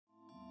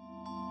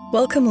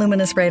Welcome,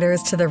 Luminous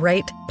Writers, to the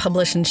Write,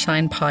 Publish, and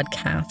Shine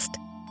podcast.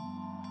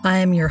 I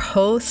am your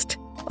host,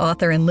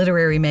 author, and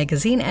literary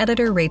magazine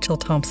editor, Rachel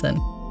Thompson.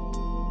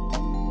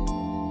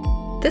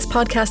 This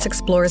podcast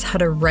explores how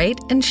to write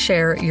and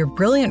share your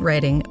brilliant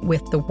writing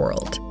with the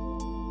world.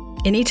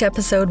 In each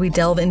episode, we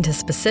delve into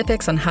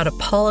specifics on how to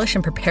polish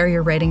and prepare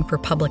your writing for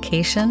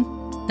publication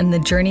and the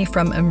journey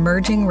from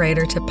emerging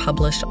writer to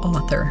published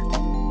author.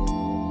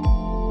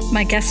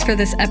 My guests for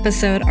this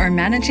episode are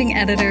managing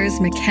editors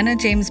McKenna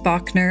James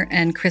Bochner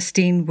and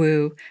Christine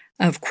Wu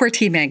of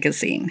QWERTY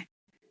magazine.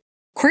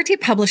 QWERTY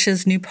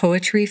publishes new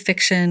poetry,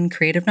 fiction,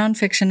 creative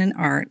nonfiction, and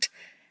art,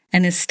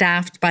 and is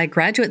staffed by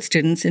graduate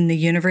students in the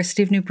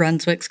University of New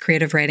Brunswick's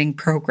creative writing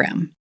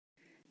program.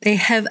 They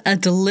have a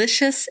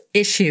delicious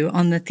issue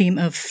on the theme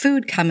of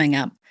food coming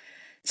up,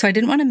 so I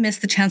didn't want to miss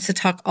the chance to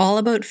talk all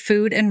about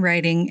food and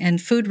writing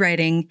and food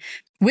writing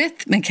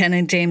with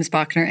McKenna James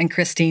Bochner and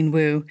Christine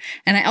Wu.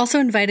 And I also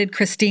invited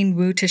Christine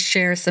Wu to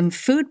share some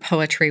food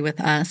poetry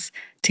with us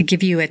to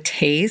give you a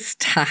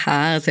taste,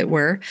 as it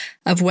were,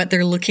 of what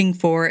they're looking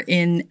for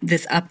in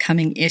this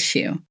upcoming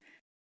issue.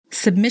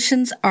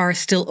 Submissions are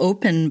still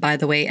open, by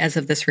the way, as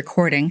of this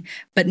recording,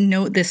 but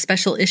note this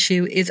special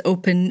issue is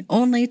open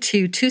only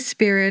to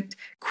Two-Spirit,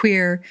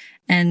 queer,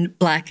 and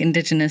Black,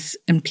 Indigenous,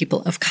 and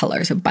people of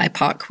color, so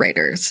BIPOC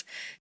writers.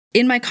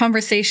 In my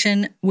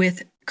conversation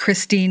with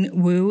Christine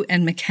Wu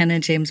and McKenna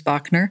James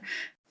Bochner,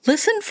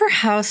 listen for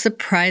how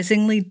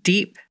surprisingly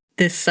deep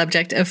this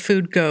subject of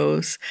food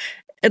goes.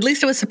 At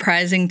least it was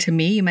surprising to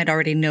me. You might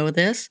already know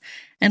this.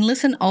 And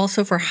listen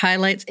also for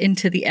highlights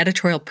into the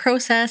editorial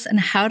process and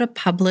how to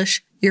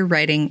publish your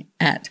writing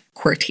at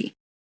QWERTY.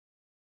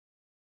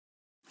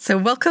 So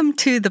welcome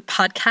to the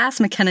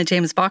podcast, McKenna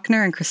James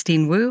Bochner and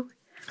Christine Wu.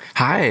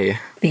 Hi.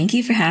 Thank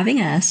you for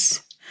having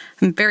us.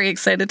 I'm very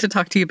excited to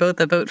talk to you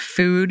both about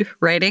food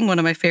writing, one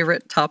of my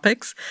favorite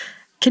topics.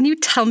 Can you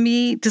tell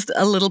me just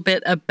a little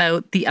bit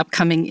about the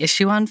upcoming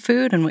issue on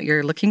food and what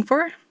you're looking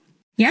for?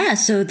 Yeah,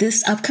 so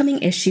this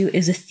upcoming issue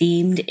is a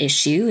themed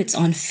issue. It's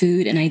on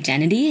food and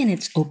identity, and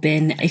it's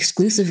open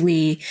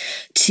exclusively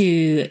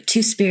to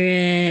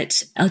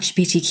Two-Spirit,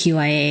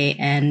 LGBTQIA,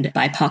 and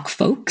BIPOC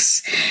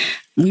folks.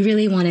 We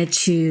really wanted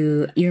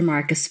to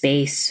earmark a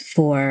space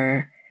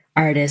for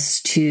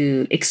artists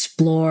to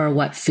explore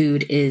what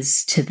food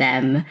is to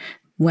them,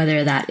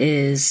 whether that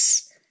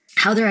is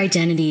how their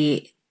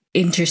identity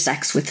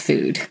intersects with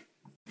food.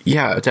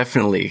 Yeah,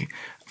 definitely.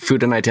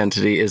 Food and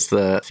identity is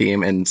the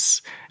theme. And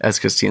as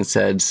Christine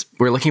said,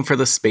 we're looking for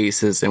the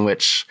spaces in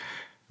which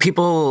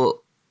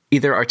people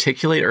either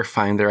articulate or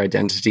find their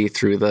identity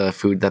through the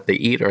food that they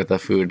eat or the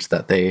food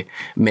that they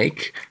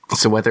make.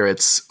 So whether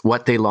it's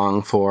what they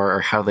long for or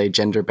how they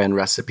gender bend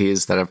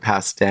recipes that have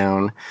passed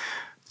down,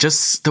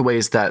 just the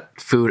ways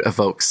that food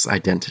evokes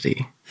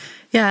identity.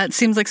 Yeah, it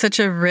seems like such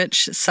a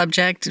rich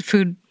subject.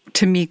 Food,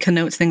 to me,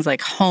 connotes things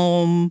like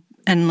home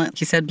and,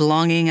 like you said,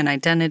 belonging and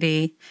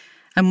identity.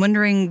 I'm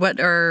wondering, what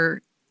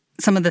are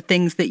some of the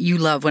things that you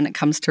love when it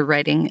comes to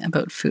writing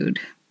about food?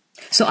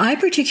 So I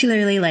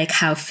particularly like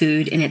how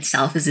food in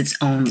itself is its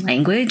own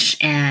language,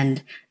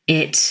 and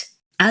it,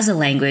 as a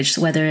language,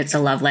 whether it's a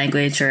love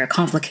language or a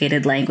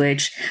complicated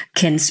language,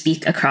 can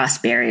speak across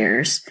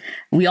barriers.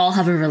 We all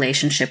have a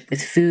relationship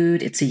with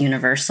food. It's a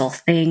universal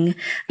thing,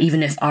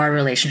 even if our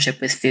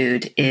relationship with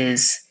food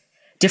is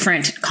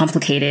different,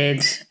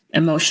 complicated,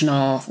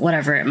 emotional,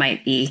 whatever it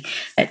might be.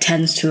 It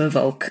tends to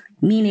evoke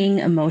meaning,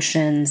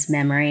 emotions,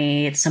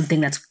 memory. It's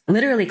something that's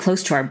literally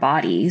close to our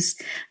bodies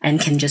and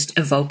can just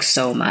evoke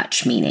so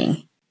much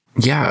meaning.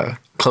 Yeah,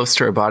 close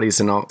to our bodies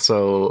and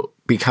also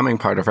becoming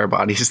part of our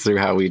bodies through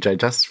how we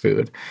digest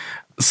food.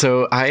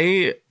 So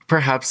I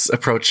perhaps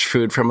approach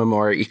food from a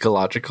more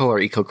ecological or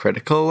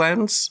eco-critical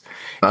lens.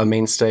 A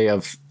mainstay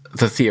of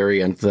the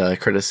theory and the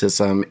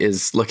criticism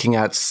is looking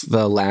at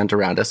the land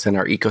around us and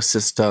our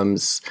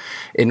ecosystems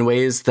in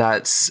ways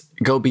that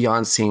go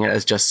beyond seeing it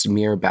as just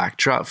mere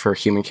backdrop for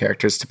human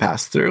characters to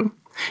pass through.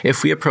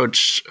 If we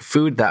approach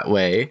food that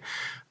way,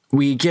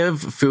 we give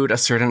food a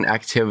certain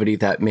activity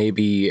that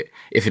maybe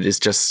if it is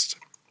just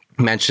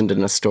mentioned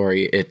in a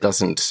story, it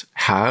doesn't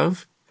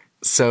have.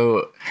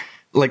 So,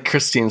 like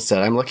Christine said,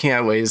 I'm looking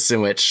at ways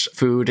in which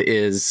food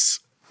is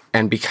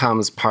and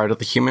becomes part of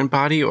the human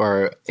body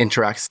or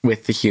interacts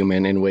with the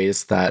human in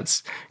ways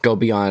that go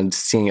beyond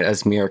seeing it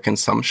as mere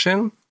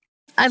consumption.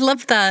 I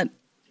love that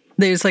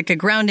there's like a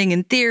grounding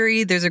in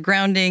theory, there's a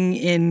grounding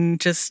in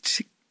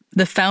just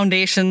the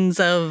foundations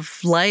of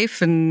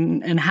life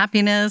and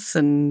happiness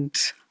and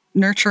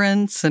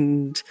nurturance.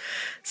 And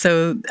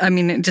so, I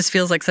mean, it just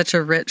feels like such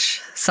a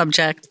rich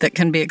subject that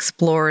can be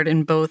explored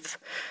in both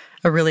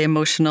a really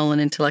emotional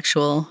and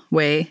intellectual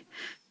way.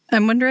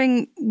 I'm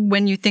wondering,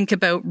 when you think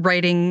about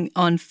writing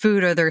on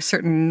food, are there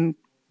certain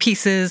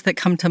pieces that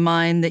come to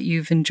mind that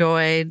you've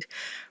enjoyed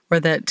or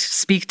that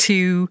speak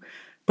to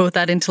both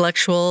that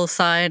intellectual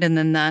side and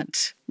then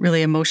that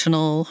really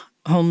emotional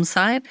home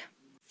side?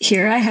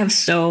 Here I have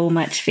so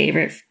much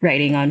favorite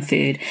writing on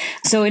food.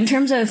 So in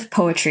terms of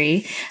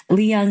poetry,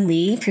 Li Young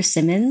Lee,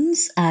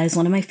 Persimmons, is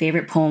one of my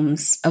favorite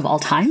poems of all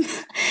time.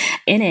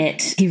 In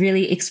it, he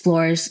really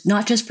explores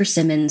not just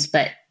persimmons,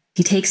 but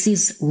he takes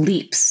these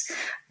leaps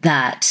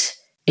that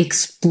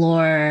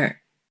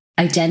explore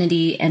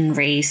identity and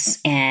race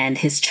and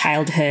his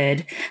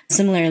childhood.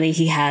 Similarly,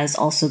 he has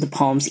also the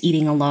poems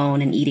Eating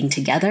Alone and Eating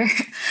Together.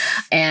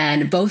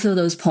 And both of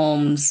those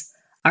poems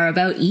are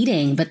about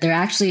eating, but they're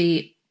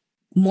actually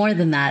more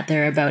than that.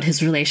 They're about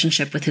his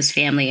relationship with his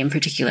family, in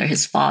particular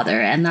his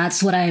father. And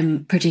that's what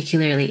I'm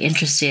particularly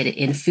interested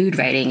in food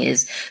writing,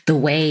 is the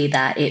way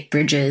that it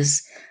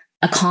bridges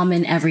a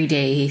common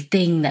everyday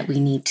thing that we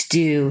need to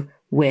do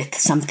with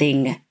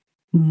something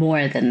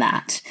more than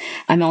that.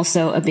 I'm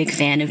also a big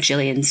fan of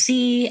Gillian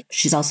C.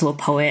 She's also a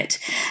poet.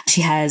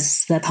 She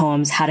has the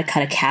poems How to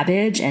Cut a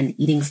Cabbage and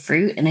Eating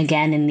Fruit. And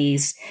again, in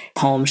these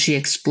poems, she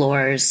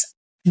explores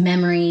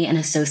memory and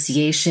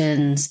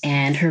associations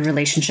and her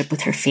relationship with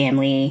her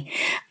family.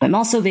 I'm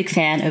also a big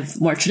fan of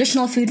more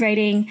traditional food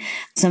writing.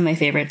 Some of my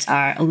favorites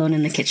are Alone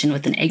in the Kitchen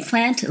with an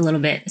Eggplant, it's a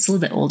little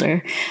bit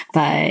older,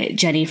 by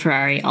Jenny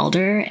Ferrari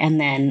Alder. And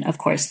then, of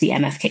course, the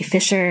MFK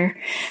Fisher.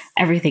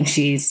 Everything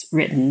she's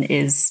written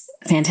is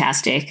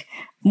fantastic.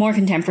 More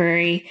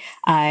contemporary,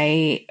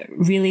 I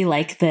really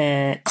like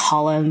the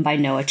column by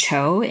Noah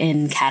Cho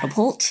in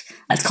Catapult.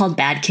 It's called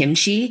Bad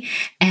Kimchi.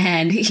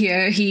 And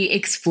here he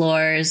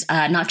explores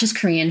not just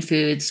Korean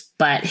foods,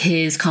 but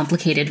his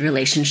complicated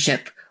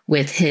relationship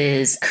with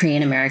his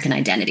Korean American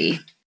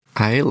identity.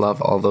 I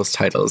love all those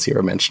titles you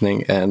were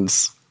mentioning, and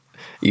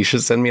you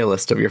should send me a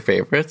list of your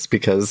favorites,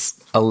 because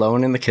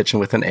Alone in the Kitchen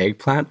with an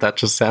Eggplant, that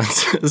just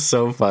sounds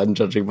so fun,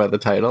 judging by the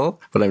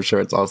title, but I'm sure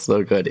it's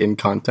also good in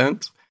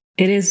content.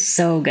 It is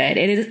so good.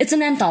 It's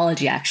an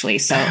anthology, actually.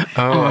 So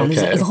okay.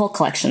 There's a whole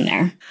collection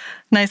there.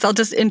 Nice. I'll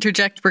just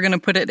interject. We're going to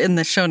put it in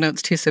the show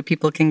notes, too, so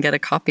people can get a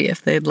copy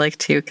if they'd like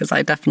to, because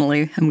I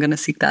definitely am going to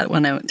seek that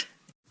one out.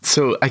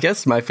 So I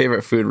guess my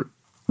favorite food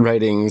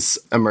writings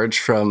emerged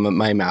from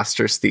my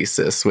master's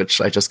thesis,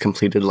 which I just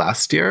completed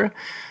last year.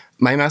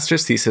 My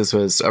master's thesis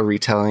was a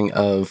retelling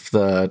of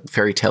the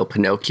fairy tale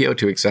Pinocchio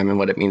to examine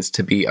what it means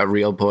to be a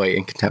real boy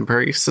in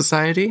contemporary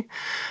society.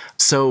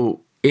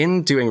 So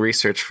in doing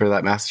research for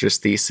that master's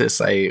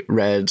thesis, I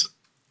read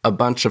a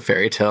bunch of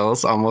fairy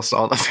tales, almost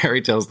all the fairy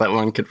tales that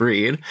one could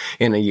read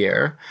in a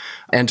year.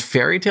 And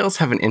fairy tales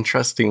have an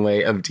interesting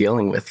way of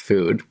dealing with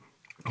food.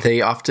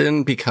 They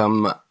often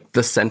become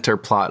the center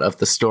plot of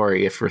the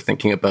story if we're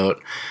thinking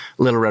about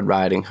Little Red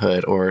Riding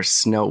Hood or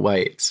Snow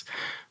White.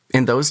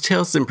 In those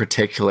tales in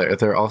particular,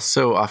 they're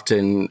also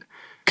often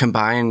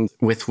combined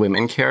with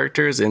women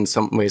characters in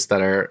some ways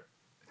that are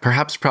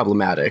perhaps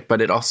problematic,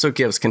 but it also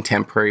gives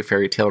contemporary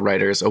fairy tale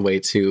writers a way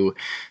to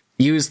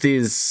use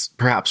these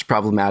perhaps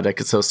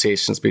problematic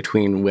associations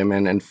between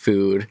women and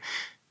food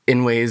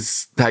in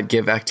ways that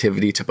give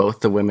activity to both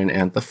the women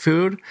and the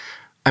food.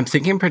 I'm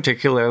thinking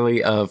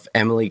particularly of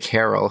Emily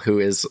Carroll, who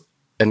is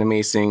an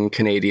amazing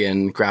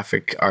Canadian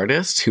graphic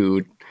artist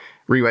who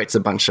rewrites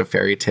a bunch of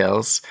fairy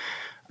tales.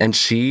 And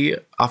she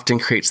often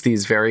creates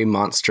these very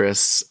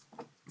monstrous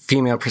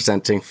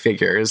female-presenting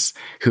figures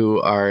who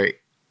are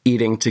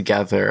eating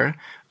together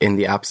in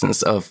the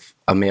absence of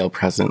a male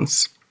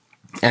presence.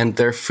 And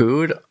their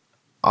food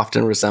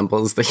often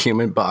resembles the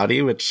human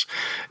body, which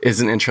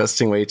is an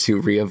interesting way to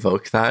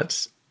re-evoke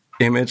that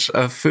image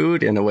of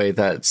food in a way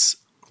that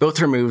both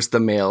removes the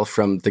male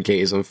from the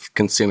gaze of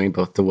consuming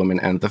both the woman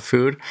and the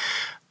food,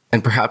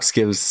 and perhaps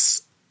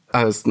gives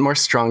a more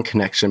strong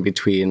connection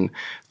between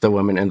the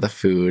woman and the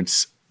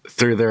foods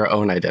through their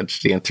own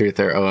identity and through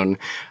their own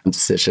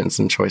decisions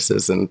and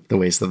choices and the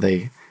ways that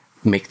they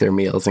make their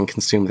meals and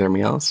consume their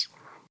meals.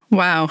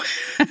 Wow.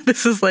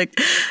 This is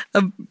like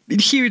a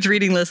huge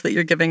reading list that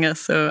you're giving us.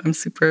 So I'm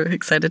super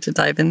excited to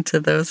dive into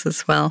those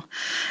as well.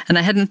 And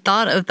I hadn't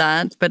thought of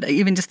that, but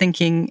even just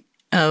thinking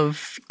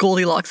of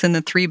Goldilocks and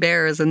the Three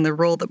Bears and the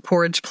role that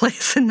porridge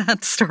plays in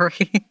that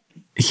story.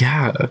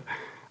 Yeah.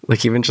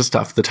 Like even just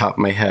off the top of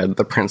my head,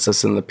 The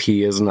Princess and the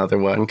Pea is another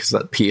one, because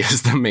that pea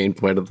is the main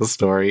point of the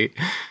story.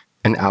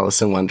 And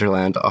Alice in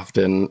Wonderland,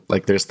 often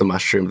like there's the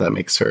mushroom that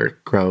makes her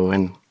grow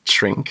and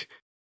shrink.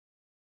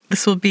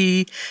 This will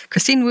be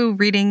Christine Wu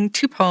reading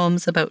 2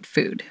 poems about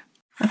food.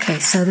 Okay,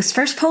 so this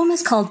first poem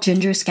is called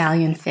Ginger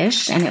Scallion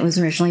Fish, and it was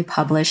originally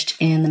published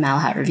in the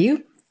Malahat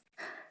Review.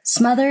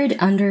 Smothered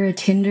under a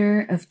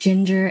tinder of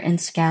ginger and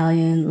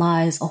scallion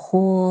lies a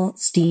whole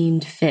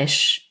steamed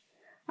fish.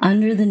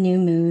 Under the new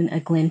moon, a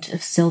glint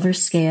of silver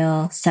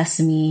scale,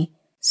 sesame,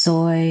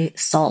 soy,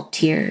 salt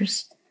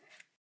tears.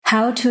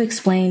 How to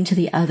explain to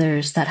the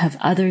others that have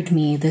othered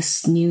me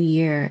this new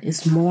year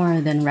is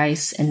more than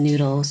rice and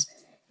noodles.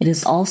 It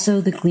is also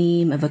the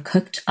gleam of a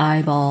cooked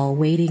eyeball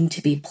waiting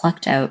to be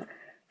plucked out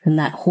from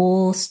that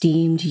whole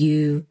steamed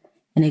you,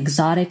 an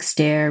exotic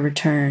stare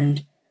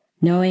returned,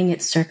 knowing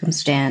its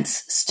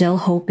circumstance, still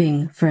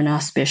hoping for an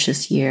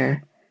auspicious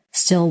year,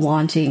 still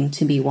wanting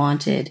to be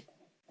wanted,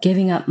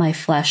 giving up my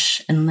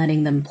flesh and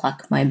letting them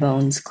pluck my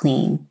bones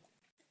clean.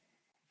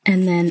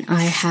 And then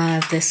I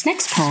have this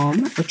next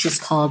poem, which is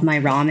called My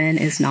Ramen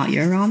Is Not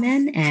Your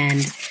Ramen.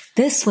 And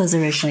this was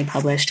originally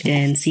published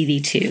in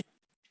CV2.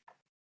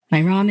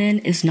 My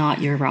ramen is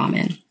not your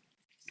ramen.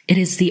 It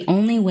is the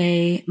only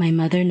way my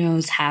mother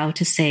knows how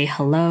to say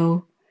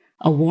hello,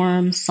 a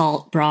warm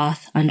salt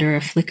broth under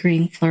a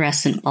flickering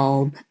fluorescent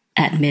bulb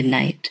at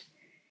midnight.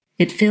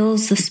 It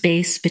fills the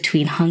space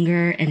between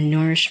hunger and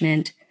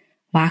nourishment,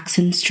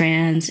 waxen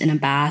strands in a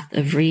bath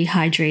of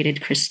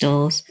rehydrated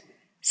crystals,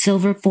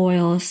 silver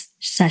foil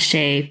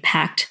sachet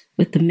packed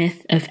with the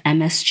myth of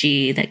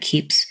MSG that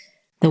keeps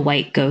the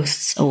white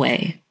ghosts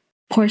away.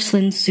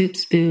 Porcelain soup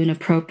spoon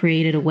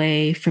appropriated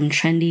away from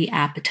trendy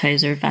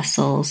appetizer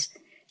vessels,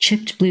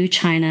 chipped blue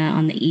china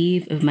on the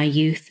eve of my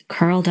youth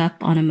curled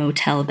up on a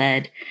motel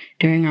bed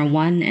during our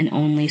one and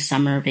only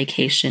summer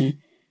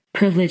vacation,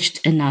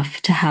 privileged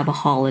enough to have a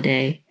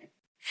holiday,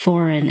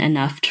 foreign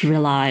enough to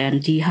rely on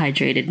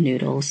dehydrated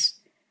noodles.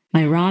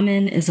 My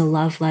ramen is a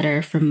love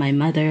letter from my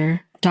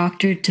mother,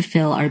 doctored to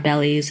fill our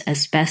bellies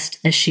as best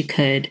as she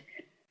could.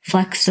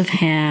 Flecks of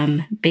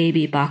ham,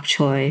 baby bok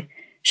choy,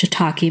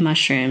 shiitake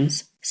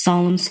mushrooms,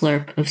 solemn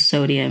slurp of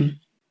sodium.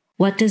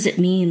 What does it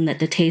mean that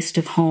the taste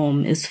of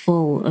home is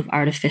full of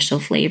artificial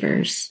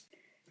flavors?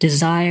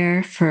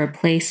 Desire for a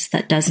place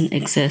that doesn't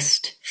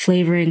exist,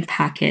 flavoring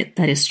packet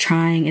that is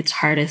trying its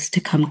hardest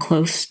to come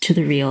close to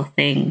the real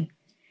thing.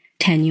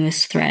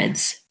 Tenuous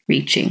threads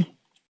reaching.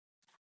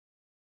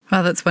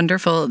 Wow, that's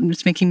wonderful.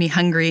 It's making me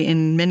hungry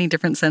in many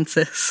different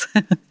senses.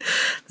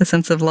 The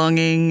sense of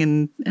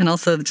longing and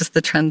also just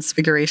the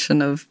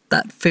transfiguration of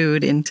that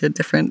food into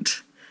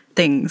different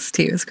things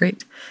too is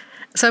great.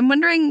 So I'm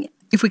wondering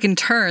if we can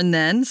turn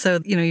then. So,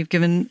 you've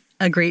given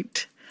a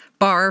great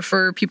bar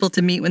for people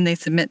to meet when they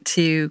submit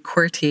to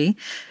QWERTY.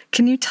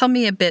 Can you tell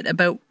me a bit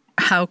about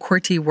how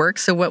QWERTY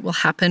works? So what will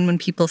happen when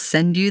people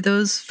send you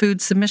those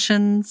food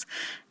submissions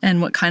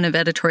and what kind of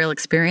editorial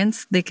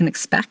experience they can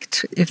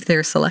expect if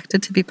they're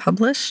selected to be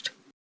published?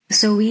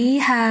 So we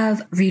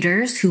have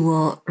readers who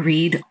will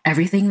read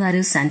everything that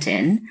is sent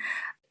in.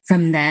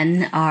 From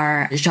then,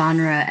 our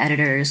genre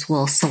editors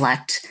will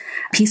select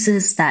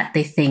pieces that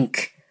they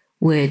think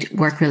would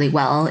work really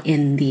well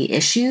in the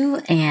issue,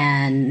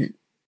 and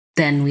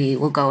then we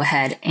will go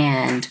ahead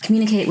and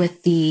communicate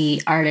with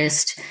the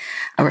artist.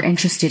 We're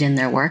interested in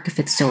their work if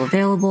it's still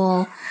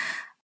available.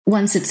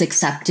 Once it's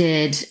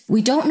accepted,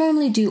 we don't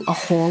normally do a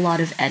whole lot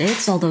of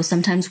edits, although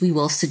sometimes we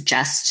will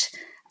suggest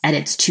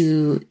edits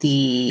to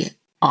the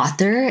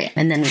author,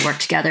 and then we work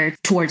together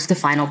towards the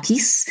final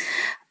piece.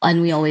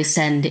 And we always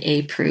send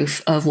a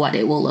proof of what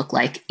it will look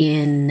like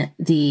in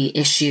the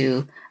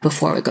issue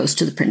before it goes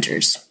to the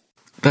printers.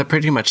 That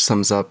pretty much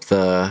sums up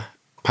the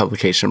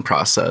publication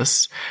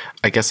process.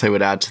 I guess I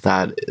would add to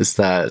that is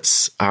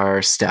that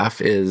our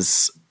staff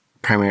is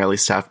primarily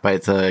staffed by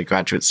the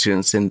graduate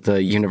students in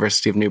the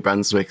University of New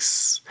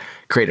Brunswick's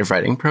creative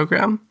writing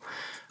program.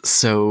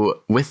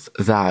 So with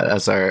that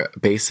as our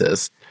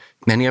basis,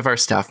 many of our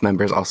staff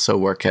members also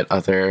work at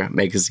other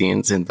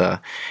magazines in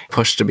the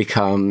push to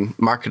become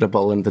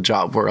marketable in the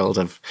job world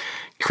of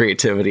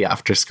creativity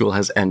after school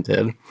has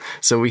ended.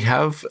 So we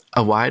have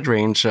a wide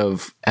range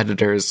of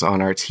editors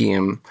on our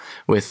team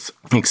with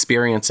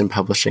experience in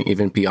publishing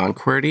even beyond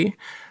QWERTY.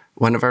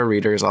 One of our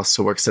readers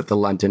also works at the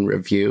London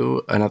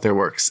Review, another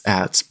works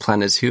at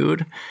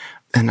Plenitude,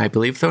 and I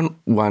believe the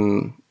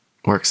one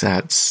works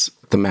at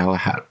the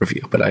Malahat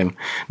Review, but I'm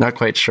not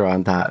quite sure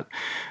on that.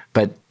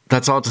 But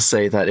that's all to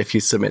say that if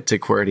you submit to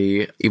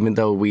QWERTY, even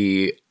though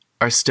we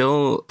are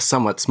still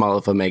somewhat small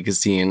of a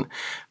magazine,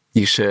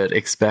 you should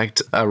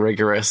expect a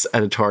rigorous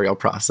editorial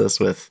process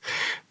with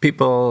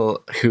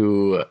people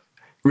who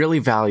really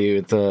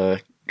value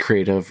the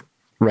creative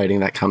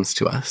writing that comes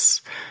to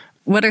us.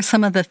 What are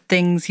some of the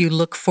things you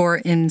look for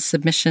in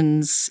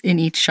submissions in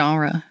each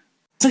genre?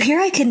 So here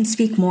I can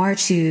speak more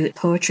to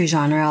poetry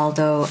genre,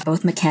 although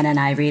both McKenna and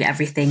I read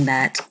everything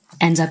that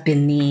ends up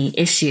in the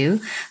issue.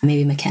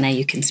 Maybe McKenna,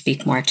 you can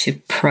speak more to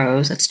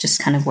prose. That's just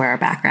kind of where our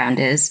background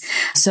is.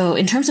 So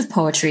in terms of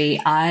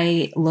poetry,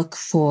 I look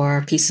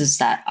for pieces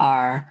that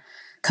are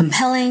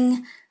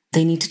compelling.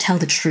 They need to tell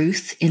the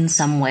truth in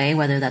some way,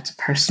 whether that's a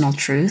personal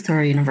truth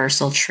or a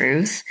universal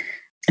truth.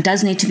 It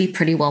does need to be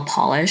pretty well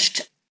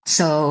polished.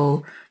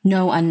 So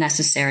no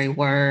unnecessary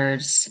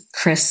words,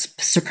 crisp,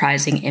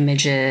 surprising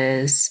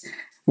images.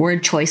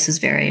 Word choice is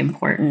very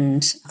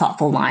important,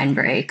 thoughtful line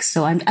breaks.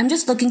 So I'm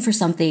just looking for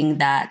something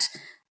that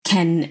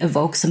can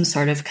evoke some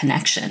sort of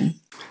connection.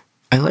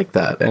 I like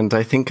that. And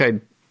I think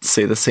I'd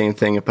say the same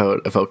thing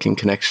about evoking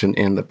connection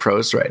in the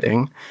prose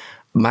writing.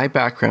 My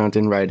background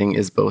in writing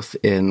is both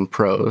in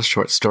prose,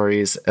 short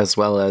stories, as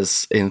well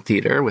as in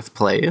theater with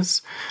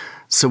plays.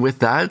 So with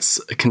that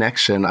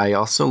connection, I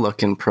also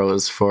look in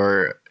prose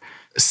for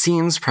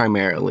scenes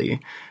primarily.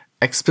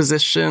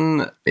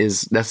 Exposition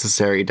is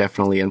necessary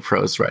definitely in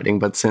prose writing,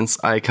 but since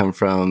I come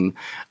from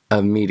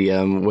a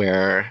medium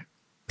where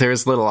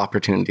there's little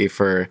opportunity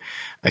for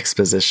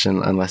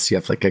exposition unless you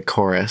have like a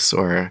chorus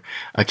or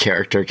a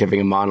character giving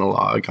a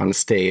monologue on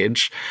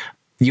stage,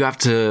 you have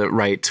to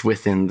write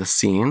within the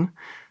scene.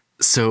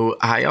 So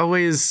I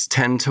always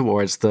tend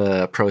towards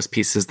the prose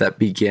pieces that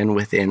begin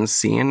within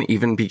scene,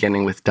 even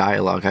beginning with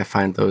dialogue. I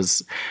find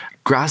those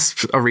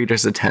grasp a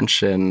reader's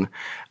attention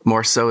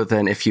more so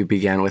than if you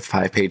began with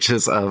 5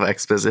 pages of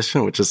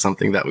exposition, which is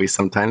something that we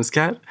sometimes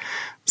get.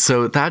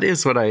 So that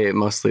is what I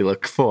mostly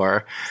look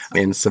for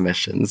in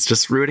submissions,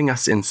 just rooting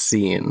us in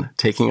scene,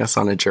 taking us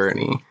on a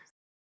journey.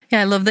 Yeah,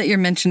 I love that you're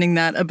mentioning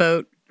that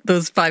about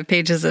those 5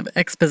 pages of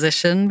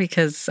exposition,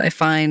 because I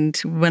find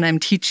when I'm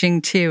teaching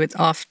too, it's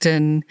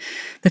often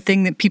the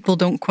thing that people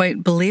don't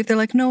quite believe. They're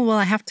like, no, well,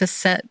 I have to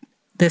set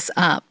this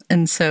up.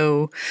 And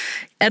so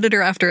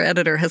editor after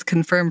editor has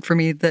confirmed for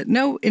me that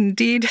no,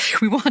 indeed,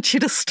 we want you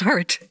to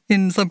start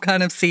in some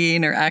kind of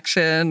scene or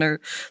action, or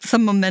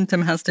some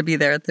momentum has to be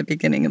there at the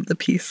beginning of the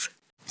piece.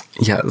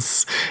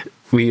 Yes.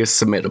 We use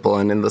Submittable,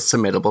 and in the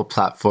Submittable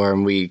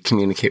platform, we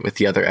communicate with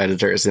the other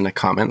editors in a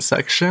comment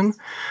section.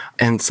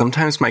 And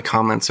sometimes my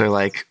comments are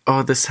like,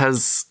 oh, this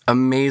has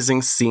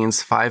amazing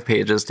scenes 5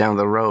 pages down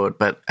the road,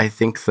 but I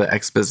think the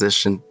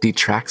exposition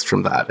detracts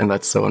from that, and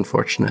that's so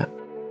unfortunate.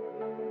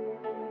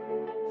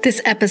 This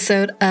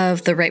episode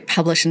of the Write,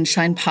 Publish, and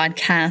Shine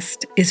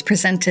podcast is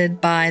presented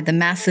by the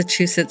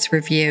Massachusetts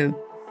Review.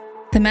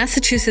 The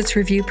Massachusetts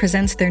Review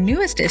presents their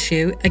newest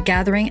issue, A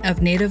Gathering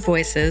of Native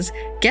Voices,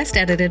 guest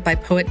edited by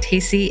poet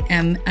Tacy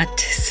M.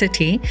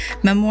 Atcity,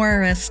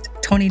 memoirist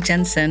Tony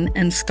Jensen,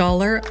 and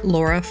scholar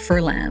Laura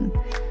Furlan.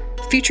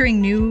 Featuring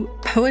new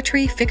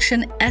poetry,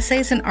 fiction,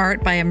 essays, and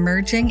art by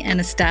emerging and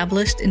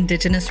established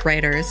Indigenous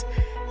writers,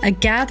 A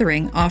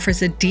Gathering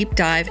offers a deep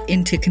dive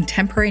into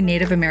contemporary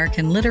Native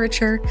American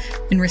literature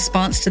in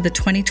response to the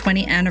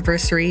 2020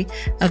 anniversary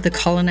of the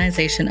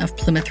colonization of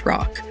Plymouth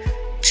Rock.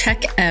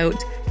 Check out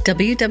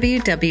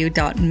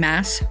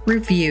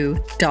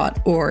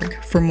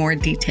www.massreview.org for more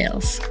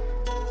details.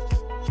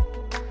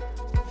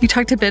 You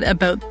talked a bit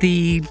about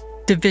the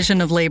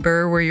division of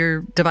labor where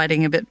you're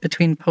dividing a bit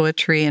between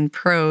poetry and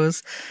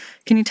prose.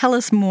 Can you tell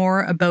us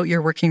more about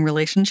your working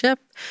relationship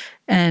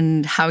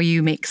and how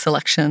you make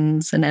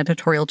selections and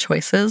editorial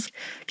choices?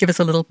 Give us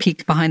a little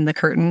peek behind the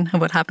curtain of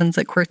what happens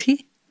at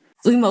QWERTY.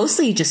 We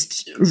mostly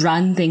just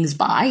run things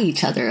by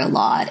each other a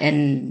lot.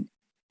 And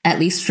at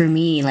least for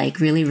me, like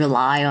really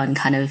rely on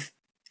kind of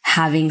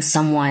having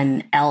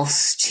someone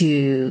else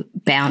to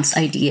bounce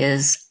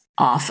ideas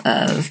off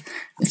of.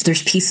 If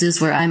there's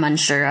pieces where I'm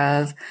unsure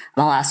of,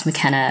 I'll ask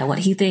McKenna what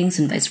he thinks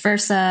and vice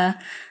versa.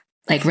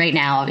 Like right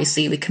now,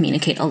 obviously, we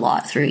communicate a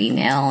lot through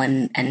email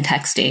and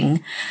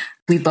texting.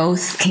 We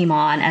both came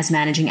on as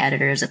managing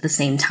editors at the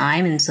same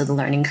time. And so the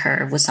learning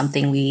curve was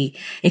something we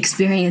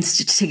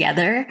experienced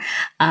together.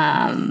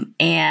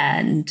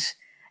 And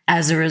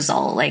as a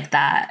result, like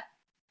that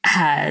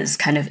has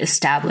kind of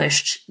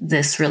established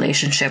this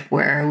relationship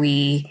where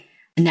we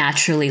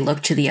naturally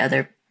look to the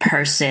other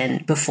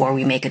person before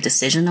we make a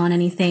decision on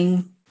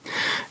anything.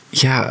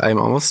 Yeah, I'm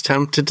almost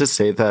tempted to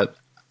say that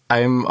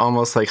I'm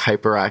almost like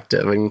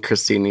hyperactive, and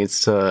Christine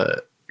needs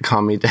to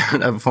calm me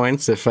down at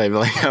points if I'm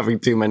like having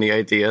too many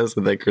ideas,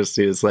 and then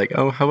Christine is like,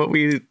 oh, how about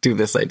we do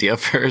this idea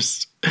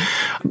first?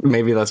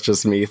 Maybe that's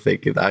just me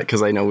thinking that,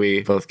 because I know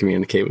we both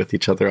communicate with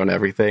each other on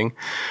everything,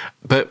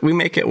 but we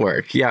make it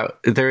work. Yeah,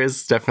 there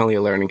is definitely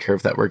a learning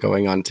curve that we're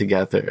going on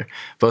together.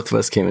 Both of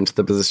us came into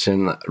the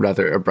position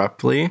rather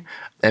abruptly,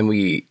 and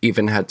we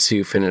even had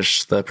to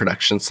finish the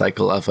production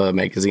cycle of a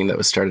magazine that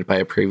was started by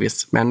a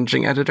previous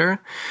managing editor.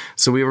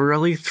 So we were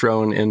really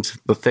thrown into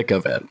the thick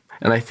of it.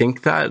 And I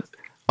think that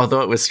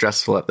although it was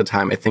stressful at the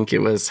time, I think it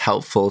was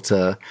helpful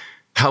to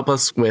help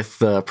us with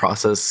the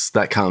process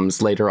that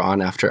comes later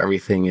on after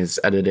everything is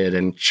edited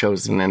and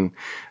chosen and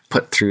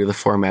put through the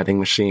formatting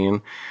machine.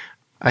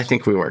 I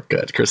think we work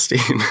good,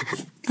 Christine.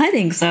 I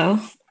think so.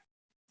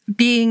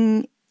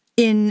 Being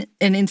in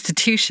an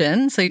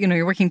institution, so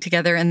you're working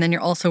together, and then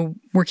you're also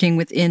working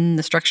within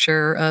the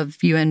structure of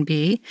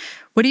UNB.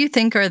 What do you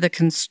think are the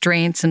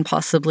constraints and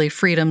possibly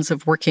freedoms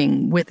of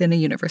working within a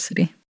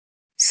university?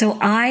 So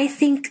I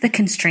think the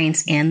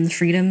constraints and the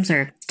freedoms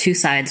are two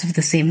sides of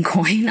the same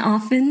coin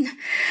often.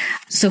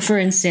 So for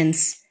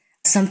instance,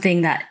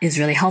 something that is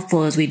really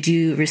helpful is we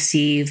do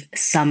receive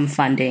some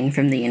funding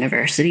from the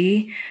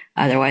university.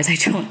 Otherwise, I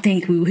don't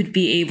think we would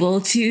be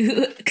able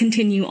to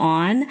continue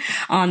on.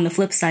 On the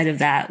flip side of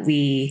that,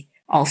 we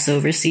also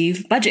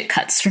receive budget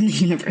cuts from the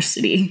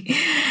university.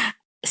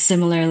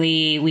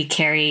 Similarly, we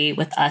carry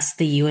with us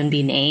the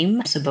UNB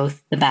name, so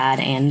both the bad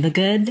and the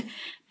good.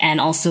 And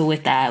also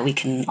with that, we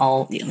can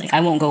all,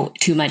 I won't go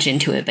too much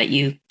into it, but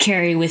you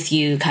carry with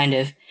you kind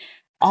of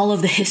all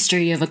of the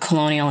history of a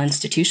colonial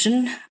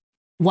institution.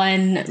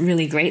 One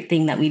really great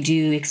thing that we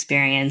do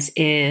experience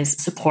is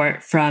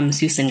support from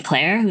Sue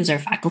Sinclair, who's our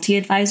faculty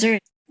advisor.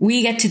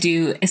 We get to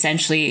do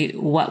essentially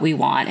what we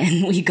want,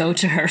 and we go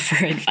to her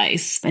for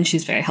advice, and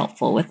she's very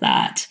helpful with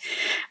that.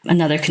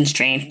 Another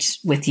constraint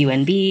with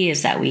UNB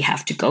is that we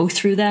have to go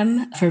through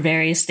them for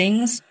various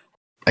things.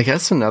 I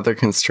guess another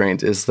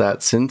constraint is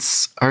that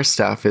since our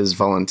staff is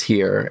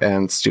volunteer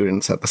and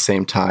students at the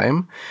same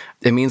time,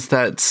 it means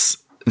that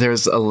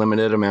there's a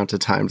limited amount of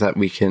time that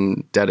we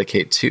can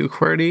dedicate to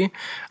QWERTY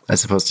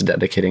as opposed to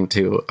dedicating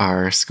to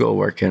our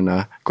schoolwork in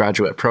a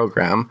graduate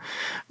program.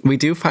 We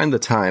do find the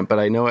time, but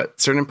I know at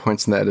certain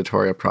points in the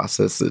editorial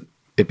process, it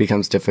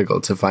becomes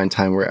difficult to find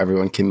time where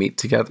everyone can meet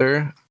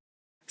together.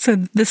 So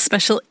this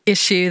special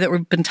issue that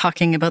we've been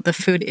talking about, the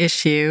food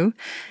issue,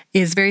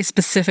 is very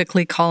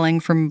specifically calling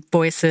for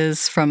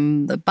voices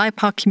from the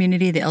BIPOC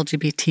community, the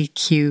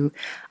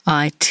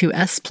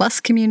LGBTQI2S plus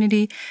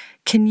community.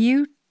 Can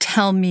you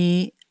tell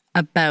me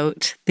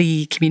about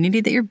the community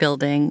that you're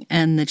building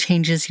and the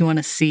changes you want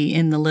to see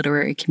in the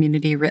literary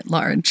community writ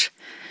large?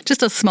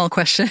 Just a small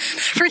question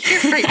for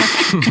you right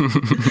now.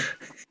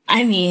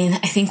 I mean,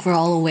 I think we're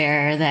all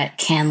aware that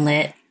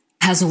CanLit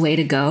has a way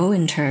to go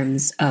in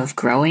terms of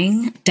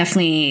growing.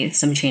 Definitely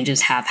some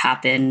changes have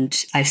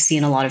happened. I've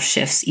seen a lot of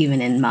shifts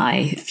even in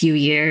my few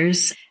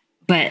years.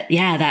 But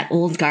yeah, that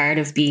old guard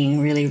of being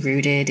really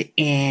rooted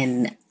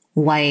in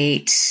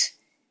white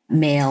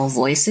male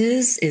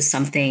voices is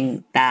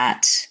something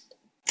that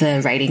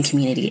the writing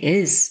community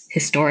is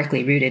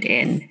historically rooted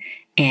in.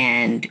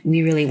 And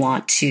we really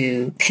want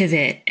to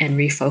pivot and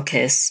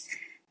refocus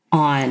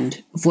on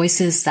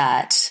voices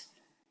that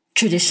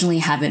traditionally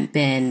haven't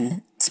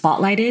been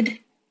spotlighted,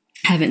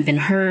 haven't been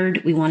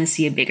heard. We want to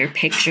see a bigger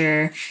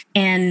picture.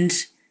 And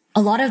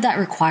a lot of that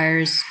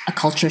requires a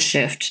culture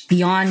shift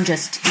beyond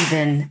just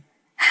even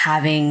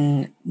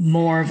having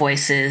more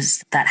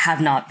voices that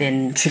have not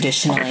been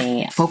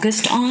traditionally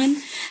focused on.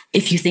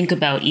 If you think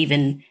about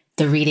even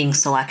the reading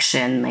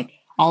selection, like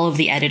all of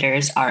the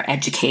editors are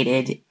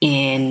educated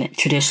in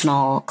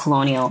traditional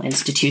colonial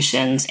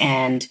institutions,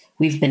 and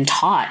we've been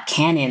taught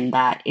canon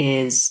that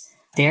is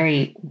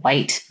very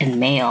white and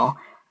male,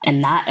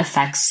 and that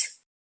affects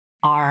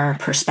our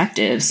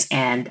perspectives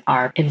and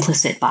our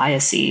implicit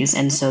biases.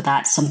 And so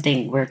that's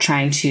something we're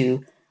trying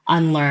to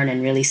unlearn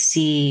and really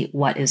see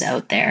what is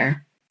out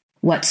there,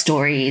 what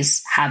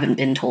stories haven't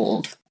been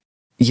told.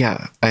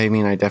 Yeah, I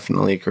mean, I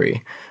definitely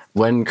agree.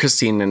 When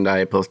Christine and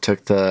I both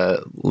took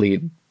the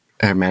lead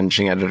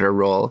managing editor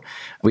role,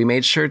 we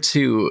made sure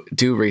to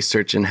do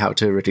research in how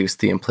to reduce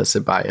the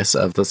implicit bias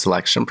of the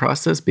selection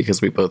process,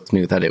 because we both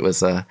knew that it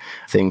was a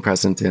thing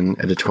present in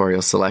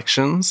editorial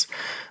selections.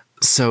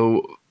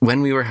 So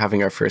when we were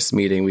having our first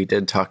meeting, we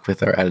did talk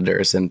with our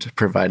editors and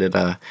provided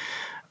a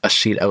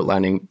sheet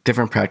outlining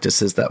different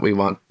practices that we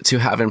want to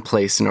have in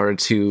place in order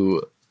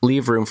to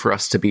leave room for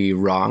us to be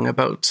wrong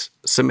about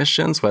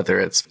submissions, whether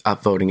it's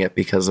upvoting it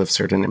because of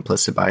certain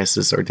implicit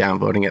biases or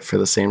downvoting it for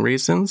the same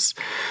reasons.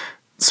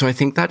 So I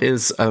think that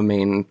is a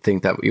main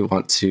thing that we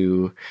want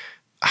to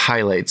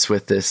highlight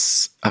with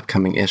this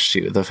upcoming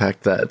issue, the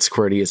fact that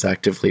QWERTY is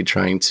actively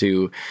trying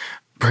to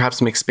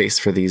perhaps make space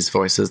for these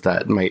voices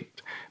that might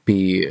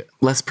be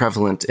less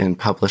prevalent in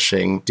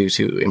publishing due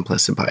to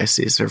implicit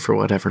biases or for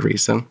whatever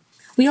reason.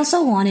 We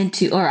also wanted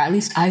to, or at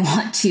least I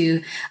want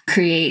to,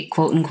 create,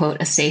 quote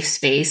unquote, a safe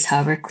space,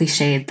 however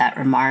cliched that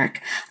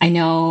remark. I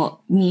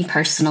know me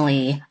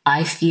personally,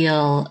 I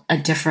feel a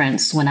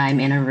difference when I'm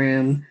in a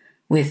room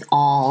with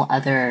all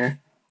other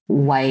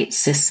white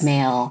cis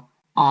male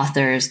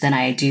authors than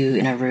I do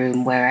in a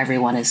room where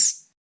everyone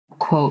is,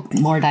 quote,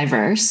 more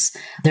diverse.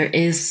 There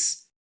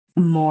is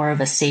more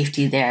of a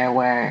safety there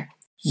where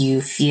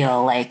you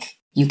feel like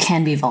you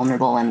can be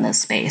vulnerable in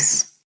this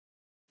space.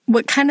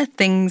 What kind of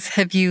things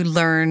have you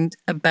learned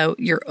about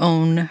your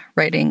own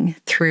writing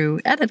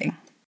through editing?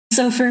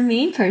 So for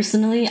me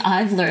personally,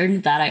 I've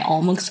learned that I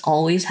almost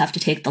always have to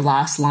take the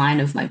last line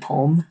of my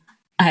poem.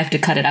 I have to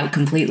cut it out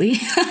completely.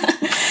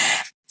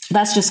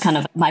 That's just kind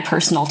of my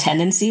personal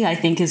tendency, I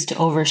think, is to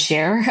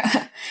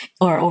overshare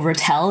or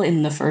overtell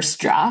in the first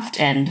draft.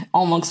 And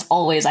almost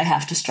always I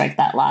have to strike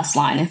that last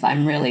line if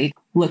I'm really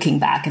looking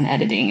back and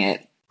editing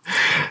it.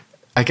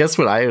 I guess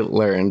what I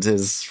learned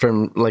is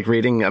from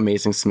reading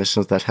amazing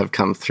submissions that have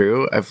come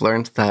through, I've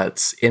learned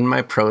that in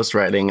my prose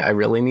writing, I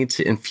really need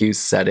to infuse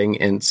setting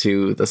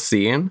into the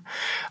scene,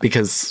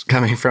 because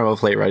coming from a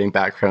playwriting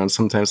background,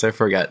 sometimes I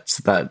forget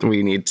that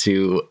we need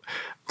to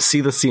see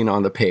the scene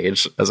on the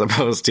page as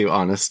opposed to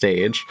on a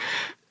stage.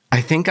 I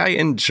think I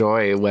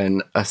enjoy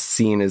when a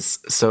scene is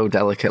so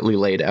delicately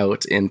laid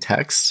out in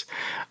text,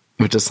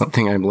 which is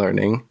something I'm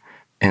learning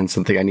and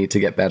something I need to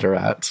get better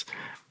at.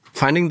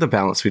 Finding the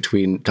balance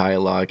between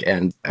dialogue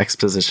and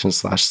exposition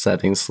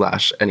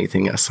 /setting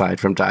anything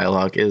aside from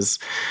dialogue is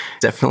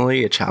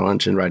definitely a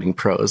challenge in writing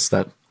prose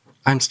that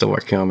I'm still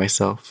working on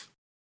myself.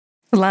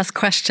 The last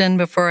question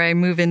before I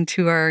move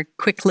into our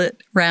quick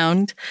lit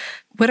round.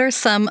 What are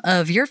some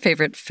of your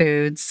favorite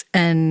foods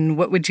and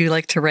what would you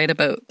like to write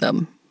about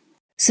them?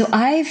 So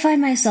I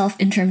find myself,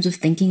 in terms of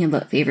thinking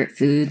about favorite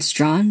foods,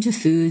 drawn to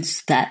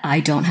foods that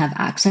I don't have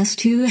access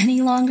to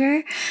any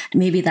longer.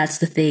 Maybe that's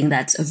the thing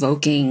that's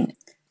evoking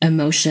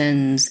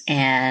emotions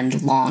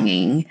and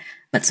longing.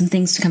 But some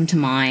things to come to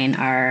mind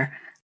are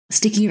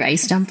sticky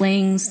rice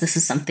dumplings. This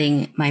is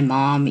something my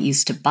mom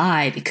used to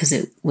buy because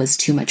it was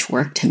too much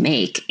work to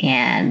make,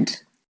 and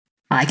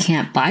I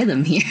can't buy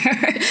them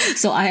here.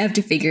 So I have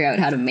to figure out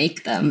how to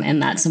make them. And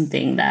that's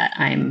something that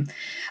I'm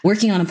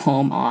working on a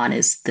poem on,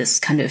 is this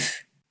kind of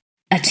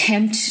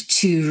attempt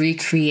to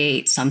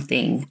recreate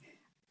something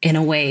in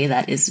a way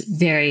that is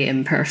very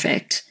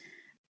imperfect.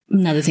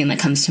 Another thing that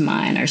comes to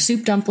mind are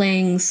soup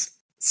dumplings.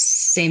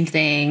 Same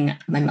thing.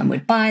 My mom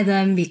would buy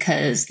them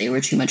because they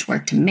were too much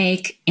work to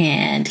make.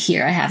 And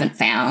here I haven't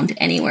found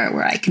anywhere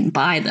where I can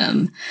buy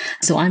them.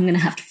 So I'm going to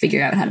have to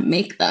figure out how to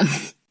make them.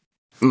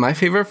 My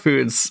favorite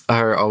foods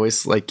are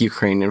always like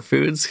Ukrainian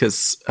foods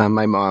because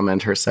my mom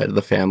and her side of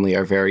the family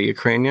are very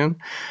Ukrainian.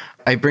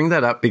 I bring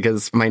that up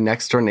because my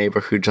next door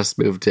neighbor who just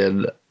moved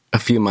in a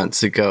few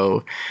months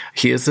ago,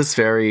 he is this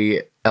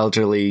very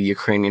elderly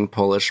Ukrainian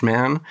Polish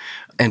man.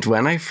 And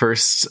when I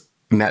first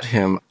met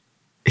him,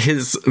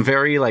 his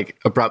very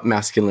abrupt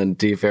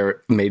masculinity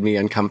made me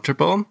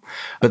uncomfortable.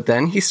 But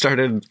then he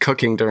started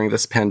cooking during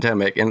this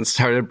pandemic and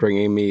started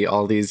bringing me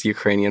all these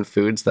Ukrainian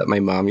foods that my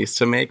mom used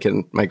to make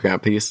and my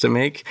grandpa used to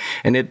make.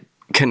 And it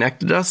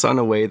connected us on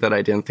a way that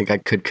I didn't think I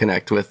could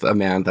connect with a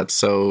man that's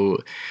so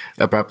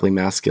abruptly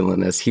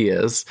masculine as he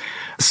is.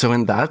 So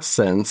in that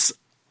sense,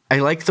 I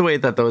like the way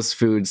that those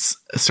foods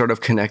sort of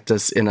connect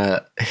us in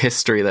a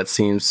history that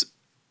seems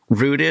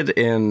rooted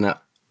in,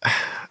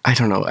 I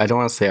don't know, I don't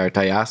want to say our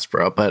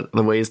diaspora, but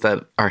the ways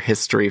that our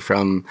history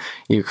from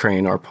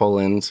Ukraine or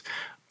Poland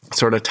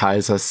sort of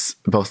ties us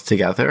both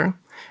together.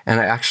 And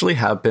I actually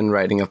have been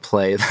writing a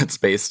play that's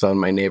based on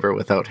my neighbor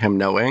without him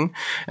knowing.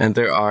 And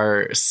there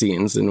are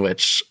scenes in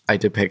which I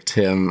depict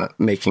him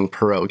making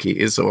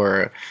pierogies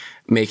or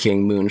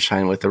making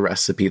moonshine with a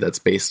recipe that's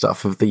based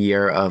off of the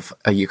year of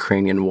a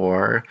Ukrainian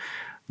war,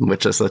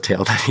 which is a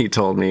tale that he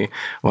told me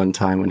one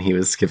time when he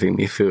was giving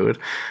me food.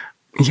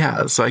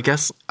 Yeah, so I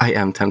guess I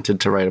am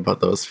tempted to write about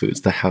those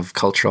foods that have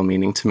cultural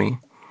meaning to me.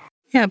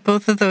 Yeah,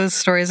 both of those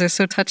stories are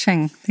so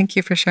touching. Thank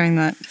you for sharing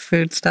that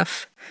food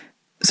stuff.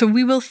 So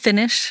we will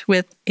finish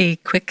with a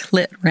quick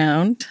lit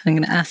round. I'm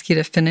going to ask you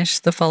to finish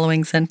the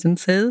following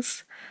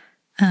sentences.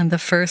 And the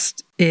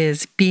first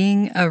is,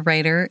 being a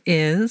writer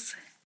is...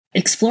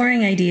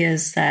 exploring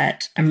ideas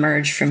that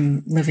emerge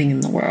from living in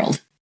the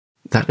world.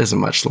 That is a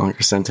much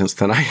longer sentence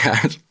than I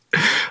had.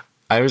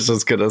 I was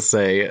just going to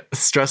say,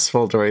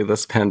 stressful during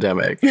this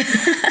pandemic.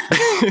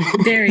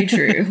 Very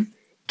true.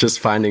 Just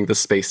finding the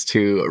space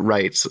to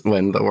write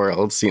when the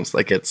world seems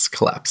like it's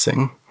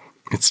collapsing.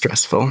 It's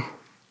stressful.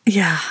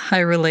 Yeah, I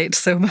relate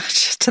so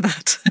much to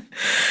that.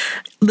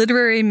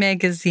 Literary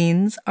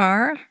magazines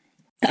are...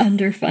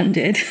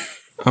 underfunded.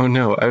 Oh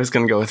no, I was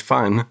going to go with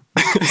fun.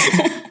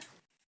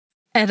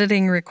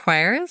 Editing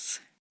requires...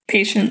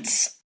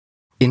 patience.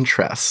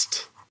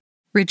 Interest.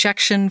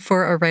 Rejection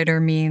for a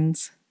writer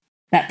means...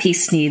 that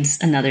piece needs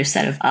another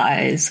set of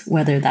eyes,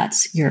 whether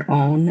that's your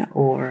own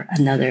or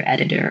another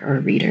editor or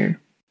reader.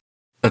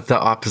 The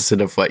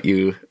opposite of what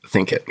you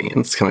think it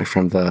means, coming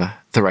from the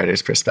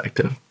writer's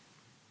perspective.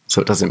 So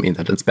it doesn't mean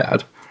that it's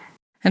bad.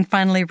 And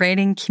finally,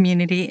 writing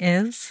community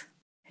is...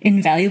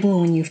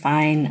 invaluable when you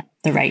find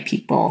the right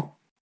people.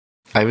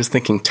 I was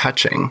thinking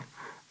touching,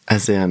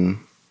 as in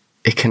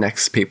it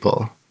connects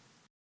people.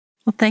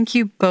 Well, thank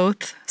you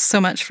both so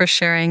much for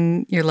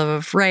sharing your love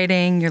of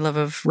writing, your love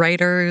of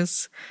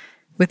writers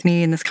with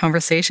me in this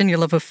conversation, your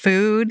love of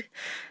food,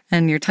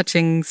 and your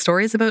touching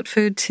stories about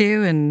food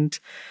too. And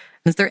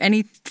is there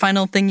any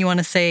final thing you want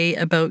to say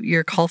about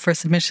your call for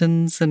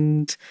submissions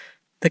and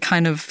the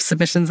kind of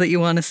submissions that you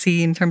want to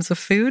see in terms of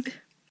food?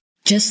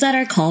 Just that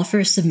our call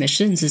for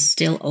submissions is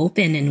still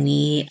open and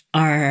we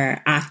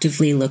are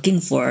actively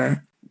looking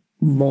for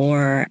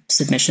more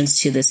submissions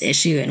to this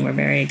issue. And we're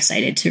very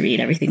excited to read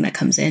everything that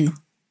comes in.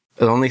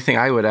 The only thing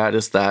I would add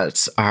is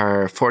that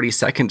our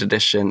 42nd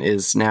edition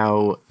is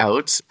now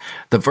out.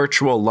 The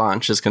virtual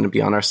launch is going to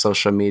be on our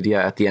social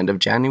media at the end of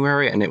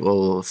January, and it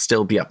will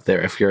still be up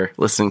there if you're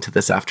listening to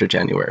this after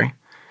January.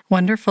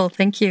 Wonderful.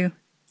 Thank you.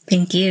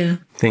 Thank you.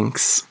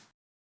 Thanks.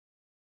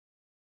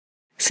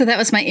 So that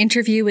was my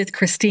interview with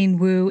Christine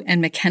Wu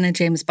and McKenna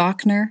James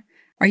Bachner.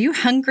 Are you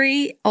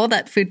hungry? All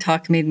that food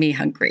talk made me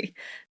hungry.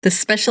 The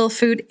special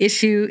food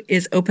issue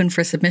is open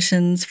for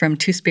submissions from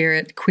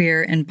Two-Spirit,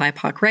 queer, and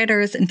BIPOC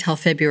writers until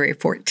February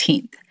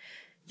 14th.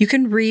 You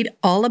can read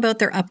all about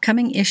their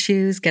upcoming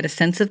issues, get a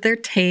sense of their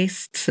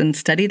tastes, and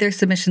study their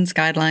submissions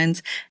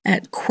guidelines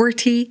at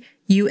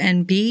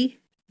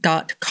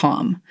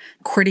QWERTYUNB.com.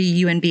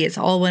 QWERTYUNB is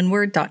all one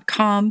word,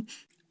 .com.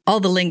 All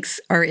the links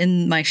are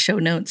in my show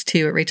notes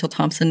too at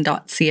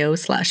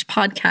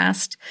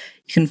rachelthompson.co/podcast.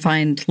 You can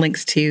find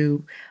links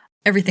to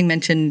everything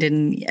mentioned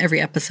in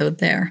every episode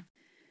there.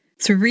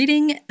 So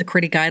reading the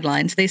QWERTY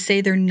guidelines, they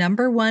say their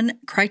number one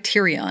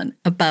criterion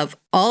above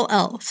all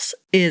else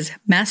is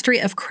mastery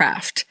of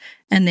craft,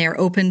 and they are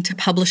open to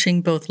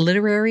publishing both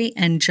literary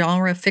and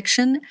genre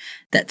fiction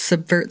that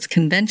subverts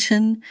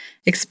convention,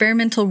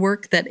 experimental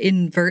work that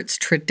inverts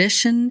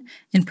tradition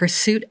in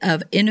pursuit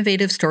of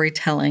innovative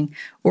storytelling,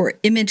 or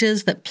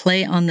images that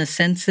play on the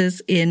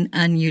senses in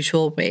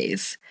unusual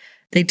ways.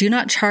 They do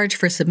not charge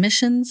for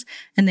submissions,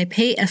 and they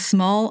pay a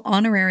small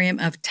honorarium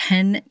of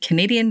 10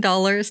 Canadian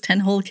dollars,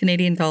 10 whole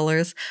Canadian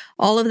dollars.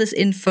 All of this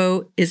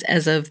info is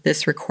as of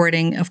this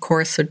recording, of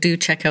course, so do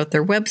check out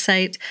their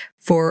website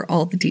for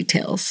all the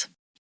details.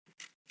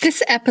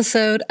 This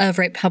episode of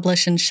Write,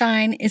 Publish, and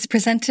Shine is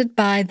presented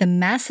by the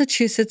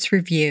Massachusetts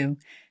Review.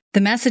 The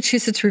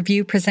Massachusetts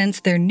Review presents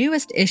their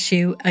newest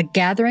issue, A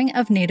Gathering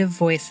of Native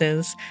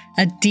Voices,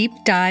 a deep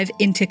dive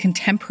into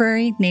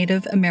contemporary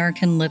Native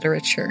American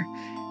literature.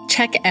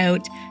 Check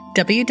out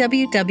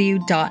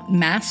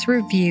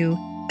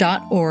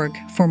www.massreview.org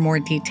for more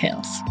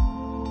details.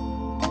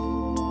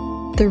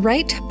 The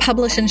Write,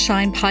 Publish, and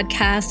Shine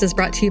podcast is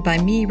brought to you by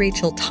me,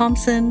 Rachel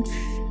Thompson.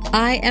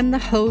 I am the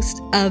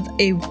host of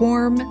a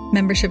warm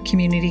membership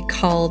community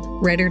called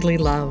Writerly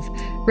Love.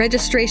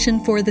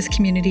 Registration for this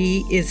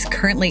community is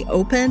currently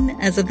open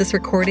as of this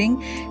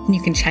recording, and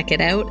you can check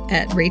it out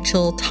at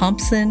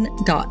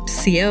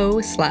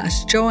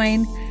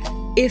rachelthompson.co/join.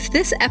 If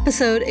this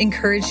episode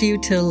encouraged you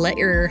to let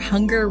your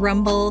hunger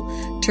rumble,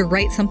 to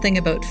write something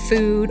about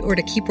food, or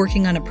to keep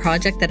working on a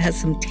project that has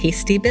some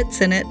tasty bits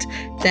in it,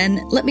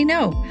 then let me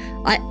know.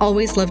 I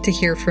always love to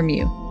hear from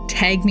you.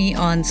 Tag me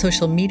on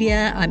social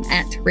media. I'm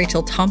at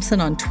Rachel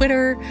Thompson on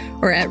Twitter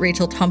or at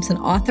Rachel Thompson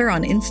Author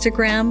on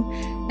Instagram,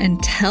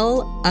 and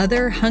tell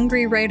other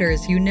hungry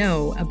writers you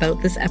know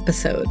about this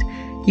episode.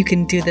 You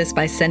can do this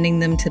by sending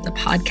them to the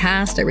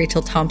podcast at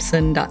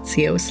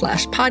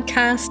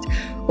rachelthompson.co/podcast,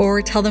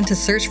 or tell them to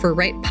search for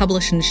Write,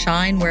 Publish, and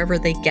Shine wherever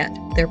they get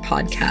their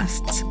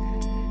podcasts.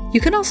 You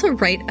can also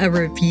write a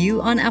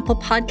review on Apple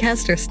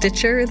Podcast or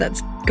Stitcher.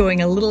 That's going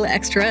a little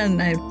extra,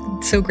 and I'm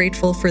so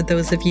grateful for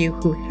those of you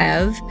who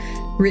have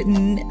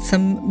written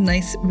some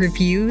nice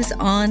reviews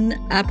on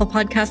Apple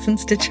Podcasts and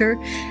Stitcher,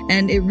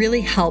 and it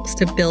really helps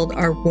to build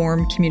our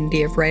warm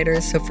community of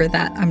writers. So for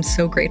that, I'm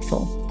so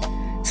grateful.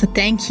 So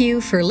thank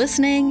you for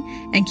listening,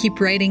 and keep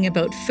writing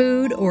about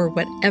food or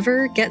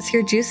whatever gets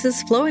your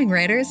juices flowing,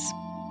 writers.